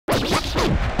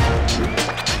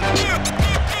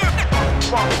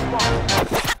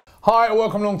Hi,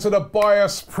 welcome along to the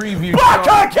Bias Preview.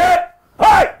 Back again!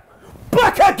 Hey!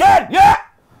 Back again! Yeah!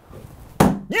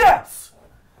 Yes!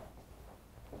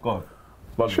 Go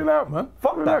on. Chill out, man.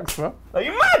 Fuck Relax, that. man. Are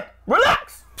you mad?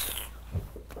 Relax!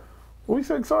 Why are you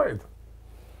so excited?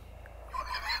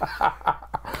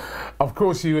 Of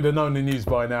course, you would have known the news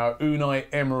by now. Unai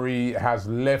Emery has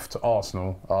left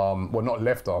Arsenal. Well, not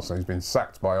left Arsenal, he's been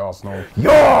sacked by Arsenal.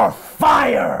 You're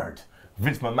fired!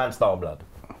 Vince McMahon style, blood.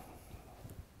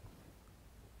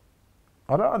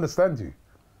 I don't understand you.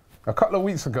 A couple of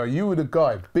weeks ago, you were the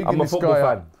guy, bigging I'm a this football guy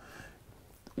fan. up.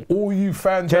 All you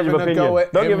fans Change having of a go opinion.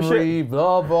 at Don't give a Emery, shit.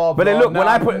 blah, blah, But then blah.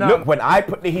 look, when I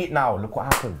put the heat now, look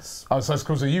what happens. Oh, so it's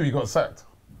because of you, he got sacked.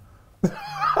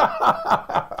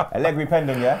 Allegri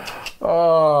pending, yeah?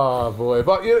 Oh, boy.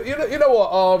 But you know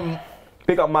what?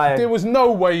 Pick up my... There was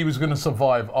no way he was going to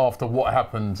survive after what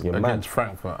happened Yeah, against man.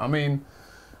 Frankfurt. I mean,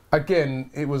 again,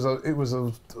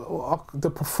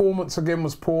 the performance again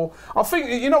was poor. I think,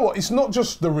 you know what, it's not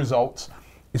just the results,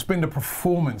 it's been the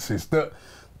performances that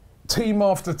team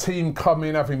after team come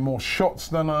in having more shots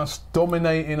than us,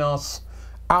 dominating us,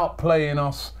 outplaying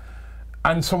us,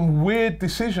 and some weird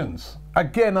decisions.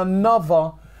 Again,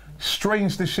 another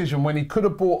strange decision when he could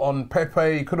have bought on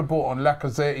Pepe, he could have bought on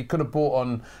Lacazette, he could have bought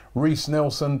on Reece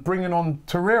Nelson, bringing on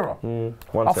Torreira.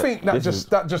 I think that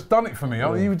just done it for me.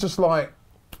 He was just like,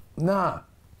 nah.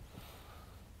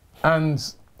 And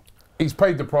he's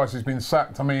paid the price, he's been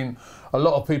sacked. I mean, a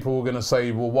lot of people were going to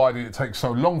say, well, why did it take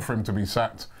so long for him to be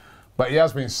sacked? But he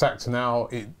has been sacked now.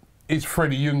 It's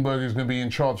Freddie Ljungberg who's going to be in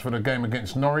charge for the game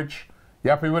against Norwich. You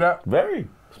happy with that? Very.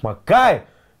 It's my guy.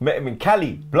 Met him in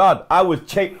Cali. Blood.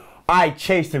 I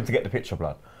chased him to get the picture,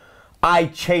 blood. I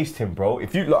chased him, bro.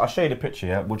 If you look, I'll show you the picture,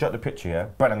 yeah? We'll drop the picture, yeah?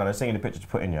 Brent, I'm going to send you the picture to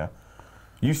put in, yeah?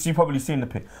 You probably seen the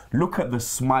picture. Look at the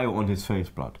smile on his face,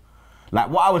 blood. Like,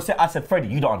 what I was saying, I said, Freddie,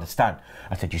 you don't understand.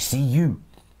 I said, you see you?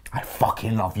 I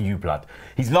fucking love you, blood.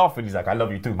 He's laughing. He's like, I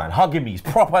love you too, man. Hugging me. He's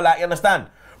proper, like, you understand?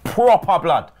 Proper,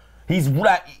 blood. He's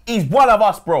like, he's one of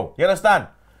us, bro. You understand?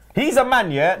 He's a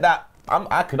man, yeah, that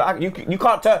you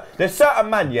can't tell. There's certain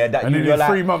man, yeah, that and you're like...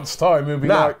 3 months' time, he'll be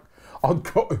like,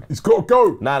 he's got to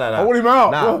go. Nah. I want him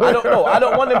out. Nah, I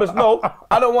don't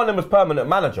want him as permanent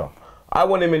manager. I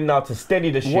want him in now to steady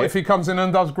the shit. What if he comes in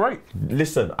and does great?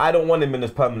 Listen, I don't want him in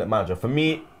as permanent manager. For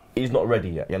me, he's not ready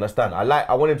yet. You understand?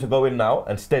 I want him to go in now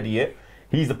and steady it.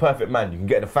 He's the perfect man. You can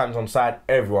get the fans on side.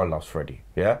 Everyone loves Freddie.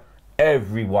 Yeah,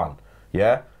 everyone.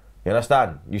 Yeah, you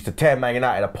understand? Used to tear Man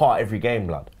United apart every game,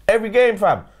 blood. Every game,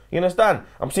 fam. You understand?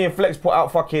 I'm seeing Flex put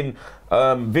out fucking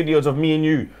videos of me and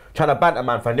you trying to banter,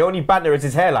 man, fam. The only banter is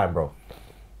his hairline, bro.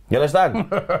 You understand?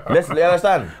 You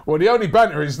understand? Well, the only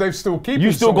banter is they've still keeping.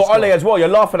 You still got Ole as well. You're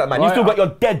laughing at, man. Right. You still got your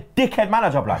dead dickhead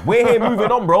manager, blood. We're here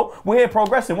moving on, bro. We're here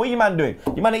progressing. What are you man doing?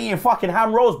 You man are eating fucking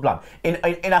ham rolls, blood. In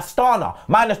Astana,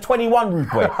 minus 21, rude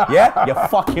boy. Yeah? You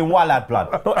fucking wild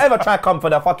blood. Don't ever try to come for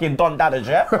the fucking Don Dadders,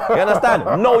 yeah? You understand?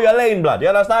 Know your lane, blood. You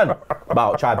understand?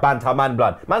 About try banter, man,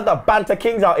 blood. Man's the banter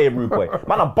kings out here, rude boy.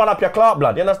 Man, I'll bun up your Clark,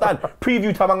 blood. You understand?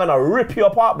 Preview time, I'm gonna rip you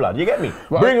apart, blood. You get me?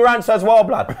 Right. Bring Rance as well,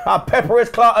 blood. I'll pepper his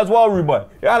Clark as well, rude boy.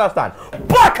 You understand?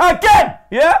 Back again!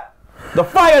 Yeah? The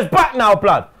fire's back now,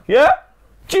 blood. Yeah?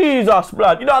 Jesus,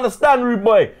 blood. You don't understand, rude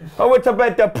boy. I went to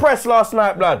bed depressed last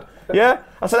night, blood. Yeah?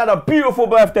 I said I had a beautiful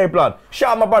birthday, blood.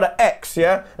 Shout out my brother X,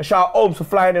 yeah? And shout out Holmes for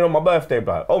flying in on my birthday,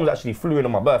 blood. Holmes actually flew in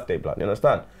on my birthday, blood. You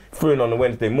understand? Flew in on the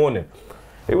Wednesday morning.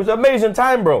 It was an amazing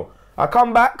time, bro. I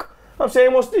come back, I'm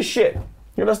saying, what's this shit?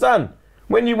 You understand?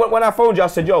 When I phoned you, I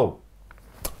said, yo,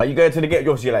 are you going to the gate?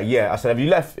 You're like, yeah. I said, have you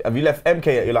left MK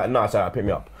yet? You're like, no. I said, pick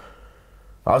me up.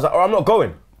 I was like, oh, I'm not going.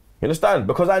 You understand?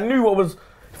 Because I knew what was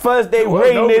Thursday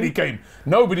raining. Nobody came.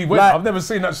 Nobody went. Like, I've never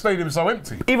seen that stadium so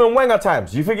empty. Even Wenger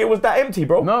times. You think it was that empty,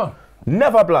 bro? No.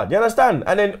 Never, blood. You understand?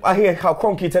 And then I hear how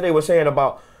Kroenke today was saying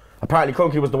about, apparently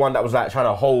Kroenke was the one that was like trying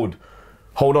to hold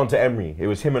on to Emery. It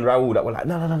was him and Raul that were like,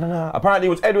 no. Apparently it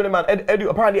was Edwin, man.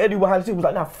 Apparently Edu behind the scenes was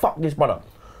like, nah, fuck this, brother.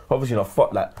 Obviously not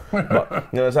fuck that. But,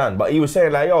 you understand? But he was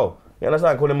saying like, yo, you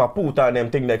understand? Calling my puta and them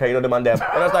thing there, you know them man there. You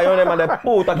understand? You know them man there,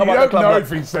 puta, come out the club. You don't know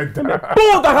if he said that.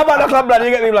 Puta, come out the club, blood. You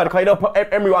get me, blood? Because you know,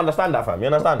 Emery will understand that, fam. You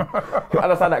understand? You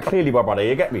understand that clearly, my brother.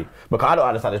 You get me? Because I don't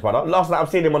understand this, brother. Last night I'm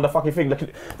seeing him on the fucking thing,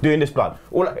 doing this, blood.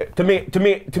 To me,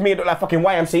 it looked like fucking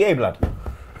YMCA, blood.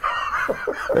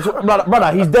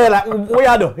 Brother, he's there like,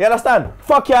 what you do? You understand?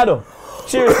 Fuck you do.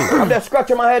 Seriously, I'm there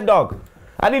scratching my head, dog.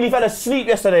 I nearly fell asleep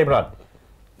yesterday, blood.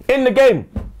 In the game,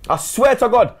 I swear to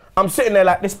God, I'm sitting there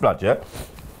like this, blood, yeah?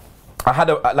 I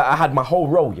had my whole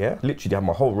row, yeah? Literally had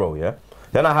my whole row, yeah?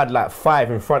 Then I had like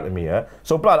 5 in front of me, yeah?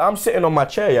 So, blood, I'm sitting on my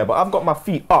chair, yeah? But I've got my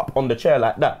feet up on the chair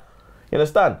like that. You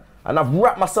understand? And I've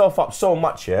wrapped myself up so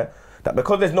much, yeah? that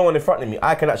because there's no one in front of me,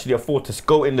 I can actually afford to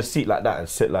go in the seat like that and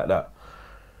sit like that.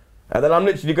 And then I'm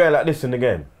literally going like this in the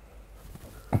game.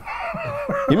 You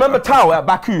remember Tao at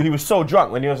Baku? He was so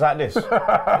drunk when he was like this.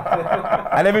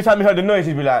 And every time he heard the noise,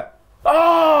 he'd be like,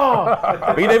 oh!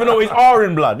 But he didn't even know his R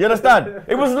in blood. You understand?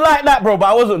 It was like that, bro, but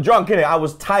I wasn't drunk, innit? I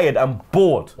was tired and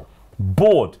bored.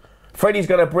 Bored. Freddie's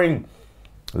gonna bring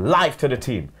life to the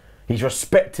team. He's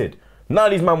respected. None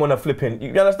of these men wanna flip in. You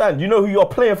understand? You know who you're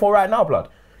playing for right now, blood?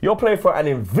 You're playing for an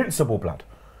invincible, blood.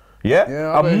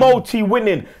 Yeah? A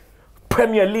multi-winning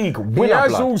Premier League winner, he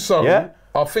has blood. Also, yeah?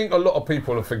 I think a lot of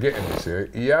people are forgetting this here.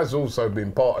 He has also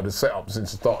been part of the setup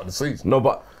since the start of the season. No,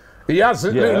 but he has.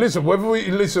 Yeah. Listen, whatever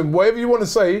you want to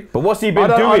say. But what's he been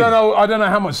doing? I don't know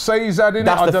how much say he's had in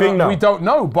That's it. the thing now. We don't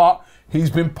know, but he's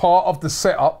been part of the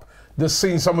setup that's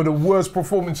seen some of the worst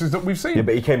performances that we've seen. Yeah,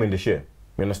 but he came in this year.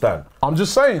 You understand? I'm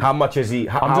just saying. How much is he?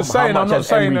 I'm just saying. I'm not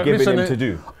saying that. Listen, him to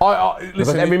do? Listen,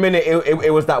 because every minute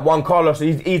it was that one Carlos.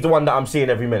 He's the one that I'm seeing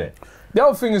every minute. The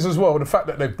other thing is as well, the fact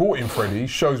that they brought in Freddie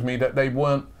shows me that they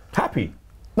weren't happy.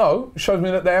 No, it shows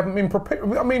me that they haven't been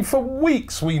prepared. I mean, for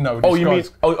weeks we know this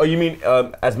you mean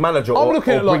as manager I'm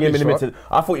looking at bring like him this, in right?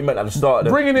 I thought you meant at the start of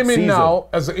the bringing him season. in now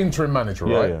as an interim manager,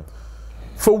 right? Yeah.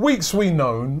 For weeks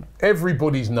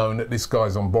everybody's known that this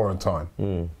guy's on borrowed time.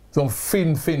 It's on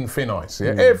thin ice.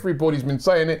 Yeah, everybody's been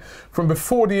saying it from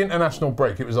before the international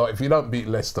break. It was like, if you don't beat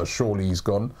Leicester, surely he's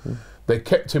gone. They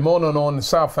kept him on and on.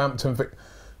 Southampton,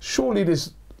 surely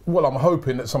this. Well, I'm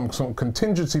hoping that some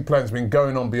contingency plan's been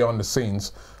going on behind the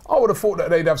scenes. I would have thought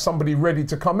that they'd have somebody ready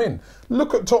to come in.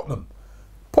 Look at Tottenham.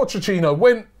 Pochettino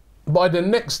went, by the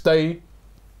next day,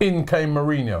 in came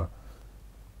Mourinho.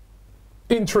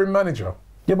 Interim manager.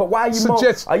 Yeah, but why are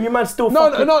you are you man still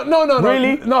No,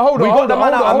 Really? No, hold on. We got the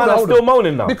man out, man still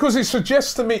moaning now. Because it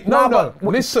suggests to me...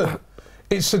 listen.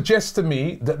 It suggests to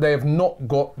me that they have not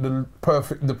got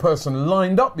the person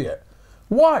lined up yet.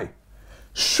 Why?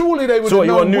 Surely they would have known...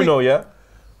 So you want Nuno, yeah?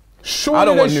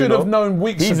 Surely they should have known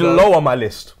weeks ago. He's low on my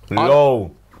list.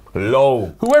 Low.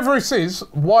 Whoever it is,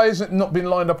 why has it not been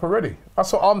lined up already?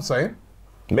 That's what I'm saying.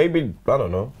 Maybe, I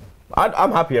don't know.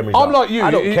 I'm happy Emery's I'm like you.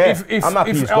 I don't care. I'm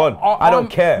happy he's gone. I don't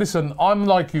care. Listen, I'm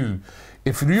like you.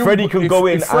 If Freddie can go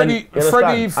in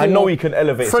I know he can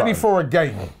elevate Freddie something. for a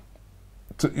game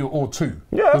or two.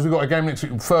 Yeah. Because we've got a game next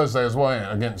week, Thursday as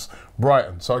well, against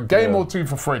Brighton. So a game or two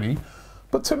for Freddie.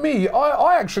 But to me,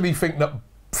 I actually think that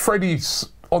Freddie's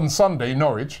on Sunday,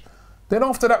 Norwich, then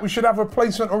after that we should have a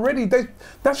replacement already.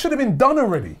 That should have been done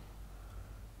already.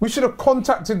 We should have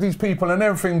contacted these people and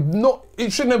everything.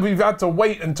 It shouldn't have had to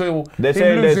wait until he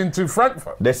moves into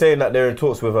Frankfurt. They're saying that they're in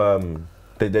talks with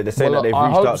they're saying that they've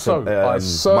reached out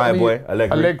to my boy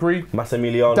Allegri,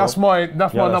 Massimiliano. That's my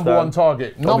number one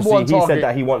target. He said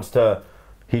that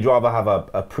he'd rather have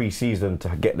a pre-season to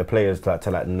get the players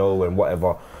to know and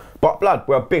whatever. But blood,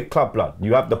 we're a big club, blood.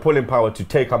 You have the pulling power to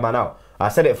take a man out. I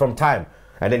said it from time,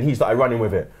 and then he started running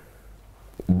with it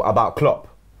about Klopp,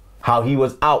 how he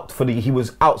was out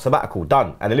sabbatical,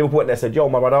 done. And the Liverpool went there and said, "Yo,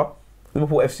 my brother,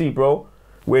 Liverpool FC, bro,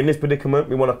 we're in this predicament.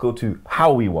 We want to go to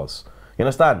how he was. You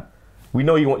understand? We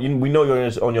know we know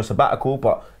you're on your sabbatical,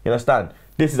 but you understand?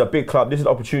 This is a big club. This is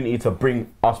an opportunity to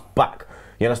bring us back.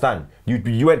 You understand?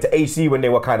 You went to AC when they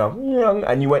were kind of young,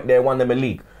 and you went there, won them a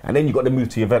league, and then you got to move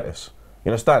to Juventus.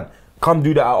 You understand? Come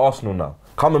do that at Arsenal now.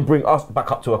 Come and bring us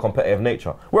back up to a competitive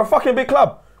nature. We're a fucking big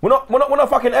club. We're not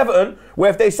fucking Everton,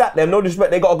 where if they sat there, no disrespect,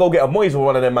 they got to go get a Moyes or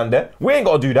one of them man there. We ain't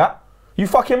got to do that. You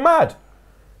fucking mad.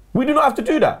 We do not have to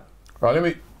do that.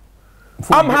 Right,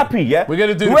 I'm happy, yeah? We're going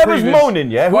to do whoever's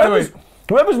moaning, yeah?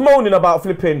 Whoever's moaning about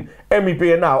flipping Emery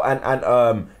being out and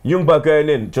Ljungberg going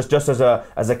in just as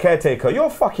a caretaker, you're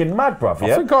fucking mad, bruv,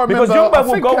 yeah? Because Ljungberg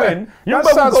will go in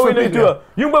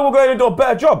and do a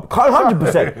better job,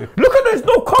 100%. Look at there's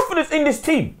no confidence in this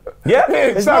team, yeah?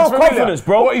 There's no confidence,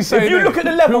 bro. What he's saying, if you look at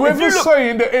the level, whoever's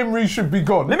saying that Emery should be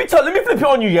gone. Let me flip it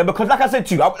on you, yeah? Because like I said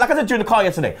to you in the car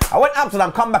yesterday, I went to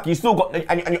Amsterdam, come back, you still got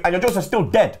and your jokes are still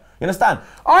dead. You understand?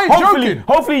 I ain't joking.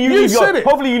 Hopefully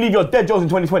you leave your dead jokes in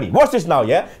 2020. Watch this now,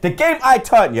 yeah? The game I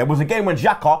turned, yeah, was a game when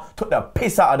Xhaka took the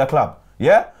piss out of the club,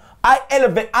 yeah? I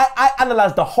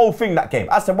analysed the whole thing that game.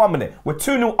 I said, 1 minute, we're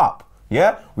 2-0 up,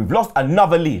 yeah? We've lost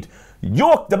another lead.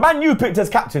 The man you picked as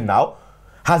captain now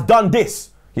has done this,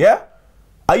 yeah?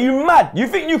 Are you mad? You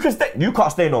think you can stay? You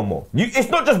can't stay no more. It's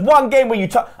not just one game where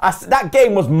that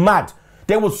game was mad.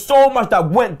 There was so much that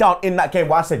went down in that game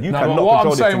where I said, you cannot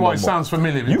control this no more. What I'm saying, it sounds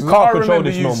familiar. You can't control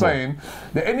this no more. I remember you saying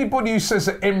that anybody who says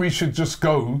that Emery should just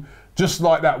go, just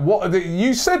like that,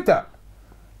 you said that.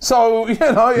 So, you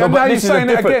know, now you're saying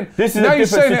it again. Now you're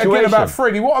saying it again about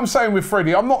Freddie. What I'm saying with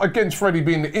Freddie, I'm not against Freddie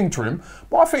being the interim,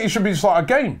 but I think it should be just like a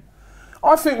game.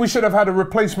 I think we should have had a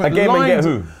replacement Again, and get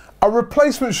who? A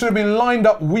replacement should have been lined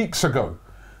up weeks ago.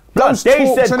 Blood, Those they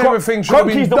talks said and everything should have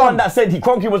been Kroenke's the done. one that said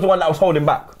Kroenke was the one that was holding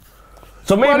back.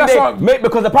 So maybe Well,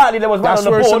 because apparently there was man on the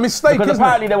where it's a board. mistake, because isn't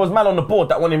apparently it? there was man on the board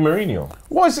that wanted Mourinho.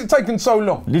 Why is it taking so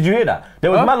long? Did you hear that?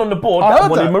 There was Huh? man on the board I that heard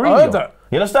wanted that. Mourinho. I heard that.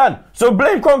 You understand? So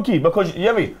blame Kroenke because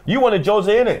you wanted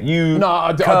Jose in it. You, No,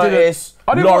 I Curtis,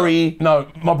 didn't. Laurie. No,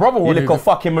 my brother You wanted little it.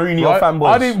 fucking Mourinho Right? fanboys.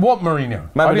 I didn't want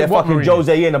Mourinho. Man, they're fucking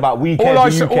Jose in about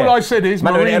weekends. All I said is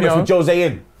man, Mourinho. Jose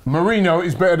in. Mourinho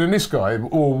is better than this guy,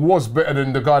 or was better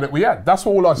than the guy that we had. That's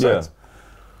all I said.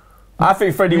 Yeah. I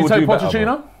think Freddie You will take do better.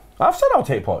 Pochettino? Bro. I've said I'll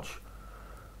take Poch.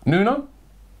 Nuno?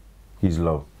 He's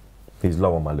low. He's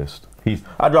low on my list.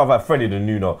 I'd rather have Freddie than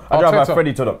Nuno. I'd rather have Arteta.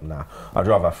 Freddie to the. Nah, I'd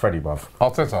rather have Freddie, bruv.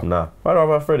 Arteta. Nah, I'd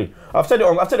rather have Freddie. I've said it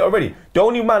already. The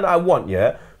only man I want,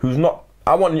 yeah, who's not.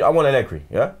 I want Allegri,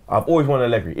 yeah. I've always wanted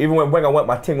Allegri. Even when I went,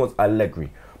 my thing was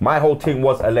Allegri. My whole thing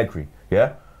was Allegri,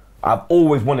 yeah. I've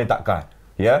always wanted that guy,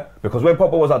 yeah. Because when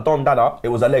Papa was at Don Dada, it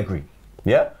was Allegri,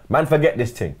 yeah. Man, forget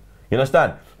this thing. You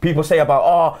understand? People say about,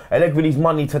 oh, Allegri needs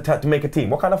money to make a team.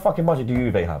 What kind of fucking budget do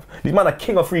you have? These men are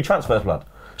king of free transfers, blood.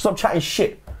 Stop chatting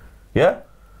shit, yeah.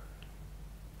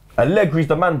 Allegri's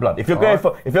the man, blood. If you're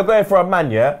going for a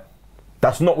man, yeah,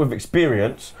 that's not with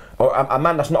experience, or a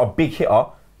man that's not a big hitter,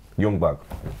 Youngberg.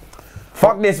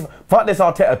 Fuck this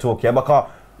Arteta talk, yeah, because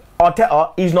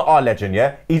Arteta, he's not our legend,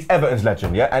 yeah? He's Everton's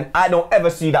legend, yeah? And I don't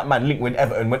ever see that man linked with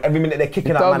Everton when every minute they're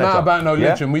kicking that manager. Don't matter about no yeah?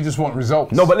 legend, we just want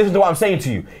results. No, but listen to what I'm saying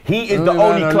to you. He is the No,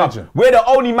 only no club. legend. We're the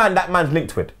only man that man's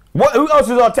linked with. Who else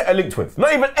is Arteta linked with?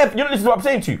 Not even Everton. You don't listen to what I'm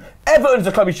saying to you. Everton's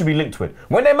the club he should be linked with.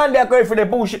 When they man, they're going for their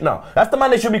bullshit now. That's the man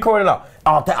they should be calling out.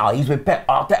 Arteta, he's with Pep.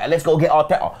 Arteta, let's go get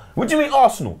Arteta. What do you mean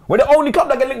Arsenal? We're the only club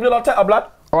that get linked with Arteta, blood.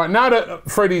 All right, now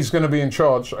that Freddie's going to be in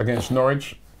charge against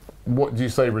Norwich, what do you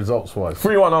say results-wise?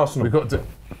 3-1 Arsenal. We've got to...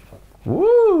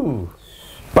 Woo!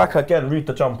 Back again, read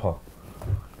the jumper.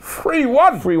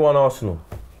 3-1? 3-1 Arsenal.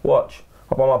 Watch.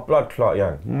 How about my blood clot,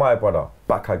 Yang? My brother.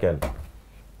 Back again.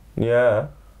 Yeah.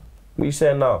 What you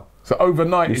saying now? So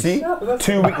overnight, you see?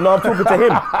 2 weeks. No, I'm talking to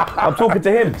him. I'm talking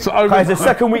to him. So it's the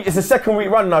second week. It's the second week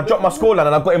run, and I dropped my scoreline,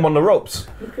 and I got him on the ropes.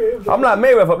 I'm like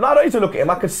Mayweather. No, I don't need to look at him.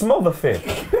 I can smell the fear.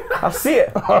 I see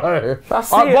it. I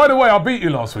see it. By the way, I beat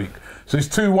you last week, so it's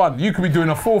 2-1. You could be doing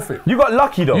a forfeit. You got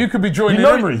lucky though. You could be joining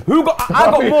Emery. Who got? I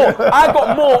got more. I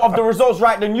got more of the results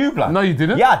right than you, blood. No, you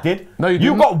didn't. Yeah, I did. No, you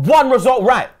didn't. You got one result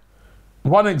right.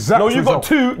 One exact. No, you result. got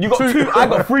two. You got two. I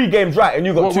got 3 games right, and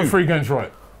you got 2. What 3 games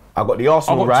right? I got the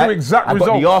Arsenal right. 2 exact I got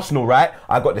results. the Arsenal right.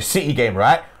 I got the City game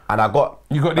right, and I got.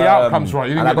 You got the outcomes right.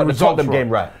 You didn't and get I got the the Tottenham results game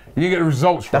right. You didn't get the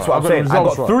results right. That's what I'm saying. I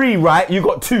got 3 right. You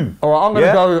got 2. All right, I'm going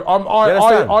to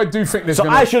go. I do think this. So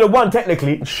I should have won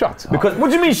technically. Shut up. Because what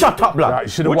do you mean shut up, blood?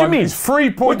 Right, what do you mean? It's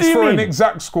 3 points for an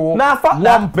exact score. Nah, fuck 1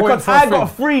 that. point Because for I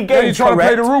got 3 games correct. You're trying to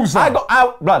play the rules now. I got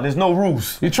out, blood. There's no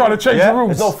rules. You're trying to change the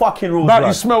rules. There's no fucking rules. But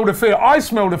you smell the fear. I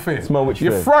smell the fear. Smell which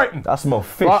You're fear? frightened. I smell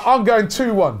fish. Right, I'm going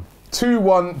 2-1.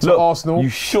 2-1 to Arsenal. You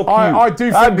shook I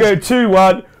do think I'm going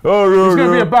 2-1. There's going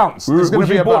to be a bounce. There's going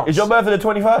to be a bounce. Is your birthday the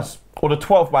 21st? Or the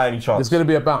 12th by any chance? There's going to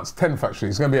be a bounce. 10th actually.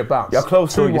 It's going to be a bounce. You're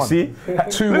close to it, you see.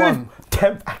 2-1.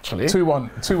 10th actually.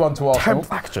 2-1 to Arsenal.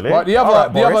 10th actually. Right, the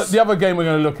other game we're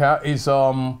going to look at is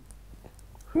Nuno.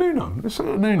 Let's look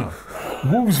at Nuno.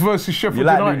 Wolves versus Sheffield You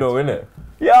like United. Nuno, innit?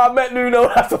 Yeah, I met Nuno.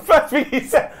 That's the first thing he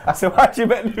said. I said, why'd you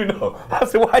met Nuno? I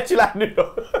said, why'd you like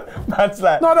Nuno? Man's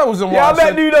like, no, that wasn't yeah, what I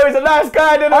met Nuno. He's a nice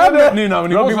guy. I met Nuno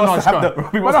and he was a nice guy.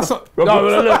 But that's not.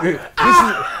 No, look, this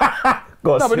is...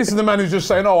 No, but this is the man who's just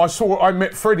saying, "Oh, I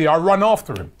met Freddie. I run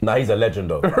after him." Nah, he's a legend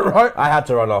though. Right? I had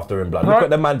to run after him, blood. Right? Look at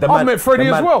the man. I met Freddie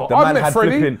as well. I met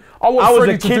Freddie. I want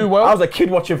Freddie to do well. I was a kid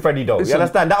watching Freddie though. You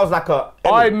understand? That was like a.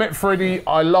 I met Freddie.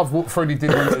 I love what Freddie did.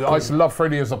 I used to love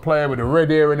Freddie as a player with the red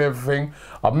hair and everything.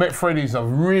 I've met Freddie. He's a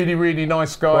really, really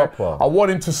nice guy. Proper. I want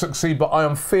him to succeed, but I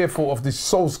am fearful of this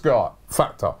Solskjaer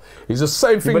factor. He's the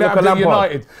same thing that happened at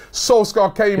United.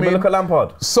 Solskjaer came in. Look at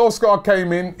Lampard. Solskjaer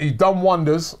came in. He done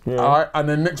wonders. Yeah. All right, and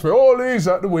then next minute, oh, he's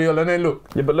at the wheel, and then look.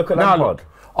 Yeah, but look at now Lampard. Look,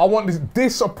 I want this.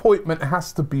 Disappointment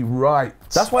has to be right.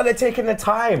 That's why they're taking their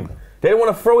time. They don't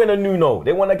want to throw in a Nuno.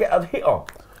 They want to get a hitter.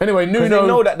 Anyway, Nuno. They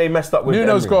know that they messed up with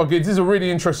Nuno's Emery. got to get. This is a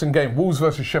really interesting game. Wolves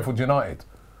versus Sheffield United.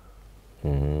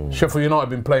 Sheffield United have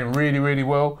been playing really, really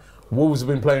well. Wolves have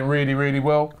been playing really, really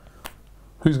well.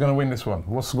 Who's going to win this one?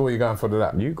 What score are you going for to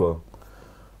that? You go.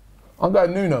 I'm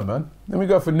going Nuno, man. Let me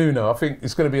go for Nuno. I think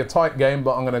it's going to be a tight game,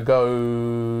 but I'm going to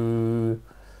go...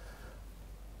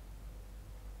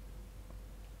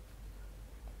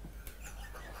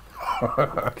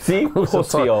 See?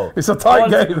 Pussy-o. It's a tight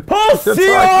game.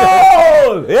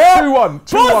 Pussy-o! Yeah? 2-1.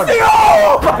 2-1.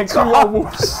 Pussy-o! My God. 2-1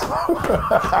 Wolves.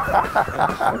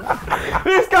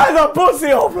 This guy's a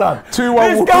pussy-o, blood. 2-1 This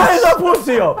Wolves. guy is a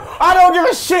pussy-o. I don't give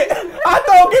a shit. I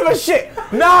don't give a shit.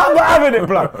 Nah, I'm not having it,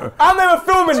 blood. I'm never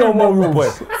filming no more, rude boy.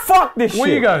 Fuck this shit. Where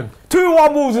you going?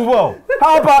 2-1 Wolves as well.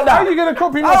 How about that? How are you going to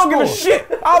copy my I don't score? give a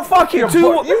shit. I'll fuck it.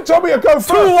 You told me to go first.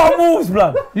 2-1 Wolves,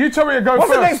 blood. You told me to go What's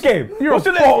first. the next game? You're What's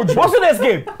a the bottle next? job. What's the next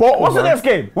game? Bottle, What's the man. next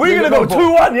game? We're You're gonna go gonna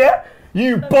go 2-1, yeah?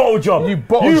 You bottle job. You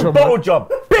bottle job, You man. bottle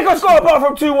job. Pick a score apart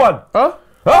from 2-1. Huh?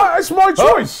 Huh? It's my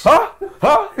choice. Huh?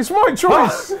 Huh? It's my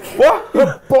choice. What?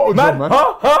 Bottle job, man.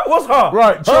 Huh? Huh? What's huh?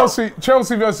 Right,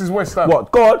 Chelsea versus West Ham.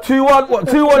 What? Go on. 2-1. What?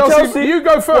 2-1 Chelsea. You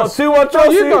go first. What? 2-1 No,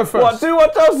 Chelsea. you go first. What?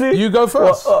 2-1 Chelsea. You go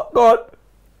first. What? Go on.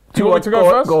 Do you want me to go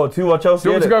first? Go on. 2-1 Chelsea. Do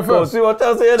you want me to go first? Go on, 2-1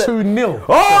 Chelsea. 2-0.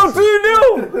 Oh,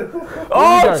 2-0.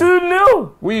 Oh,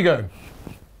 2-0. Where you going?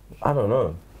 I don't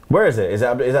know. Where is it? Is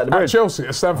that the At bridge? Chelsea,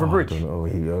 at Stamford Bridge. I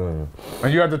don't know.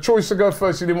 And you had the choice to go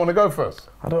first, you didn't want to go first.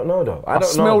 I don't know though. I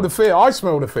smell the fear. I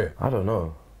smell the fear. I don't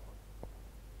know.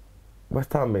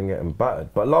 West Ham been getting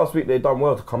battered, but last week they done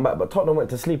well to come back. But Tottenham went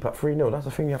to sleep at 3-0. That's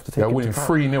the thing you have to take They're into winning account.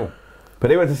 3-0. But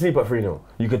they went to sleep at 3-0.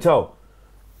 You could tell.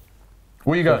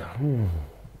 Where you going?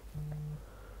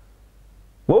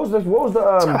 What was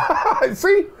the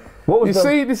See? what was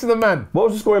See, this is the man. what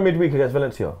was the score in midweek against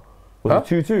Valencia? Was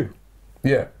it 2-2?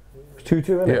 Yeah. 2-2,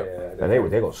 innit? Yeah.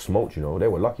 And they got smoked, you know. They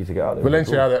were lucky to get out of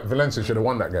there. Valencia should have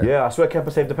won that game. Yeah, I swear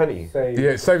Kepa saved the penalty.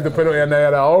 Yeah, saved the penalty and they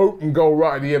had an open goal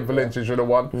right at the end. Valencia should have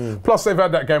won. Plus, they've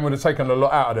had that game would have taken a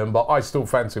lot out of them, but I still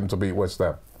fancy him to beat West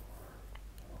Ham.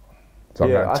 So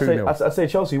I'm going 2-0. I say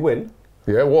Chelsea win.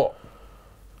 Yeah, what?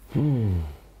 I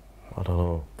don't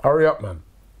know. Hurry up, man.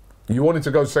 You wanted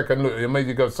to go second. Look, it made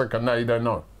you go second. Now you don't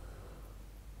know.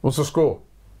 What's the score?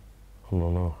 I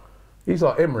don't know. He's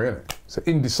like Emery, isn't it? It's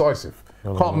indecisive.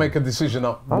 Can't make a decision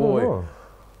up. I don't Boy. know.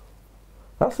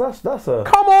 That's a...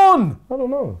 Come on! I don't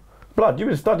know. Blood, you've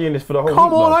been studying this for the whole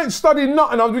Come week, on, blood. I ain't studying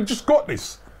nothing. I've just got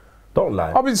this. Don't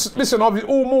lie. I've been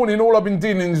all morning. All I've been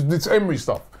dealing is this Emery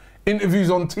stuff. Interviews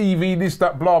on TV, this,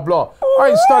 that, blah, blah. I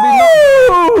ain't studying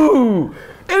nothing. Ooh!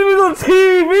 Interviews on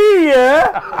TV,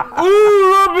 yeah?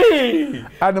 Ooh, Robbie!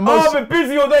 And the I've been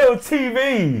busy all day on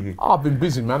TV. I've been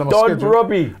busy, man. I'm Don schedule.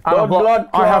 Robbie. And Don Blood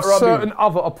I have Robbie. certain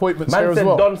other appointments here Man as said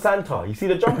well. Don Santa. You see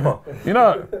the jumper? You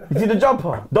know, You see the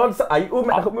jumper? Don Santa.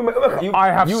 I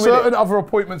have certain other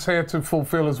appointments here to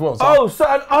fulfill as well. So Oh,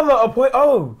 certain other appointment.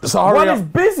 Oh, So hurry one up. is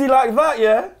busy like that,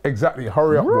 yeah? exactly.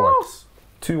 Hurry up, boy. Ross.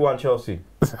 2-1 Chelsea.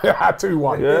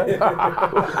 2-1.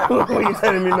 Yeah? What are you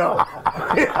telling me now?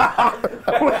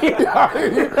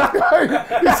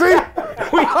 You see?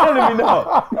 What are you telling me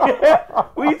now? Yeah?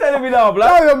 What are you telling me now,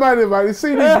 blood? Hey, man. You see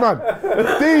these man?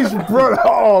 These bro.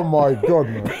 Oh my God,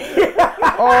 man.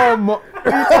 Oh my. What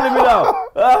are you telling me now?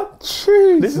 Huh?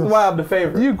 Jesus. This is why I'm the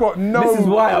favourite. You got no. This is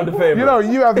why I'm the favourite. You know,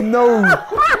 you have no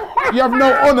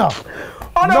honour.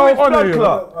 Honour is blood you.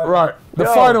 clot. Right. The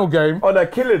Yo. final game. Oh, they're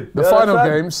killing. The final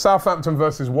game, Southampton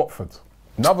versus Watford.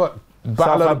 Another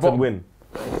battle at the Southampton bottom. win.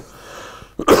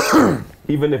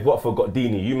 Even if Watford got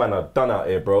Deeney, you man are done out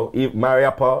here, bro.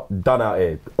 Mariappa, done out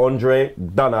here. Andre,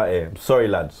 done out here. I'm sorry,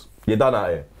 lads. You're done out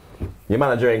here. Your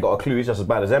manager ain't got a clue. He's just as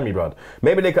bad as Emery, bro.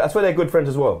 Maybe they. I swear they're good friends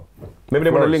as well. Maybe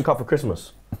they want to link up for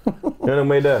Christmas. You know what I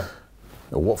mean? There.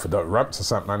 Watford don't ramp to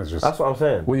St managers. That's what I'm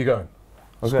saying. Where you going?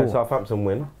 Okay, Score. Southampton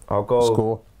win. I'll go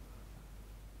Score.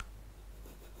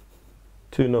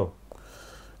 2-0.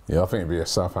 Yeah, I think it'd be a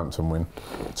Southampton win.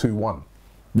 2-1.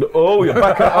 Oh, you're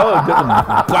back.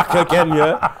 Back again,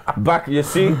 yeah. Back. You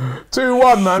see.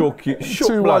 2-1, man. Shook,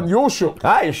 2-1. blood. You're shook.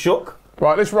 I ain't shook.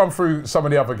 Right, let's run through some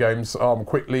of the other games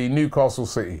quickly. Newcastle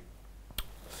City.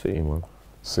 City, man.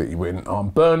 City win.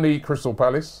 Burnley Crystal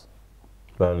Palace.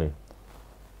 Burnley.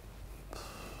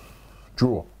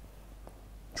 Draw.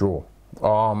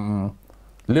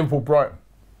 Liverpool Brighton.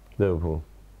 Liverpool.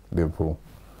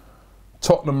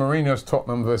 Tottenham Mourinho's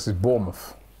Tottenham versus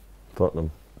Bournemouth.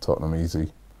 Tottenham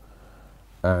easy.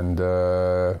 And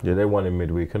Yeah, they won in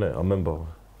midweek, innit? I remember.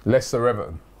 Leicester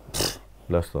Everton.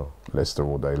 Leicester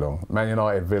all day long. Man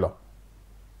United Villa.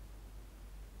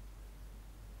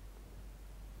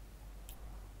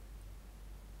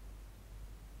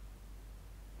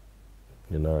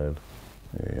 United.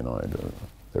 Yeah, United.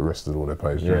 They rested all their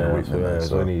players Yeah, during the week. didn't they? it's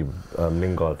So- only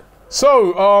Lingard.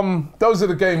 So, those are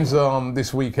the games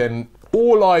this weekend.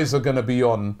 All eyes are going to be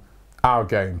on our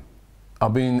game. I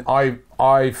mean,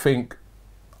 I think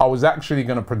I was actually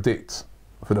going to predict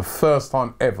for the first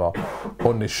time ever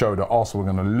on this show that Arsenal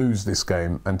were going to lose this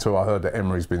game until I heard that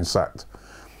Emery's been sacked.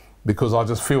 Because I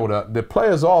just feel that the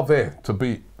players are there to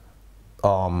beat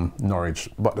Norwich,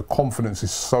 but the confidence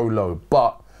is so low.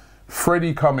 But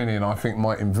Freddie coming in, I think,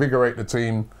 might invigorate the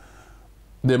team.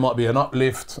 There might be an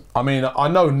uplift. I mean, I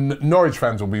know Norwich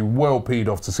fans will be well peed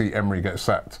off to see Emery get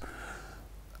sacked.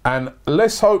 And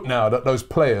let's hope now that those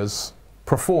players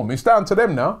perform. It's down to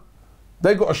them now.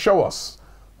 They've got to show us.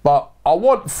 But I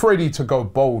want Freddie to go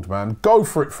bold, man. Go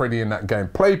for it, Freddie, in that game.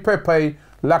 Play Pepe,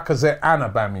 Lacazette and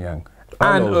Aubameyang.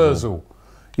 And Ozil.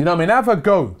 You know what I mean? Have a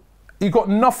go. You've got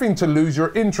nothing to lose.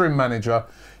 You're interim manager.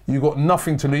 You've got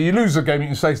nothing to lose. You lose a game, you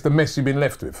can say it's the mess you've been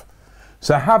left with.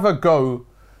 So have a go.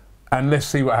 And let's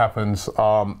see what happens,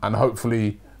 and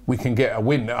hopefully we can get a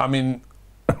win. I mean,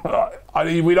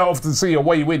 we don't often see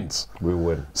away wins. We'll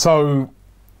win. So,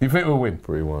 you think we'll win?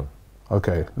 3-1.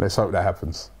 Okay, let's hope that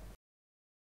happens.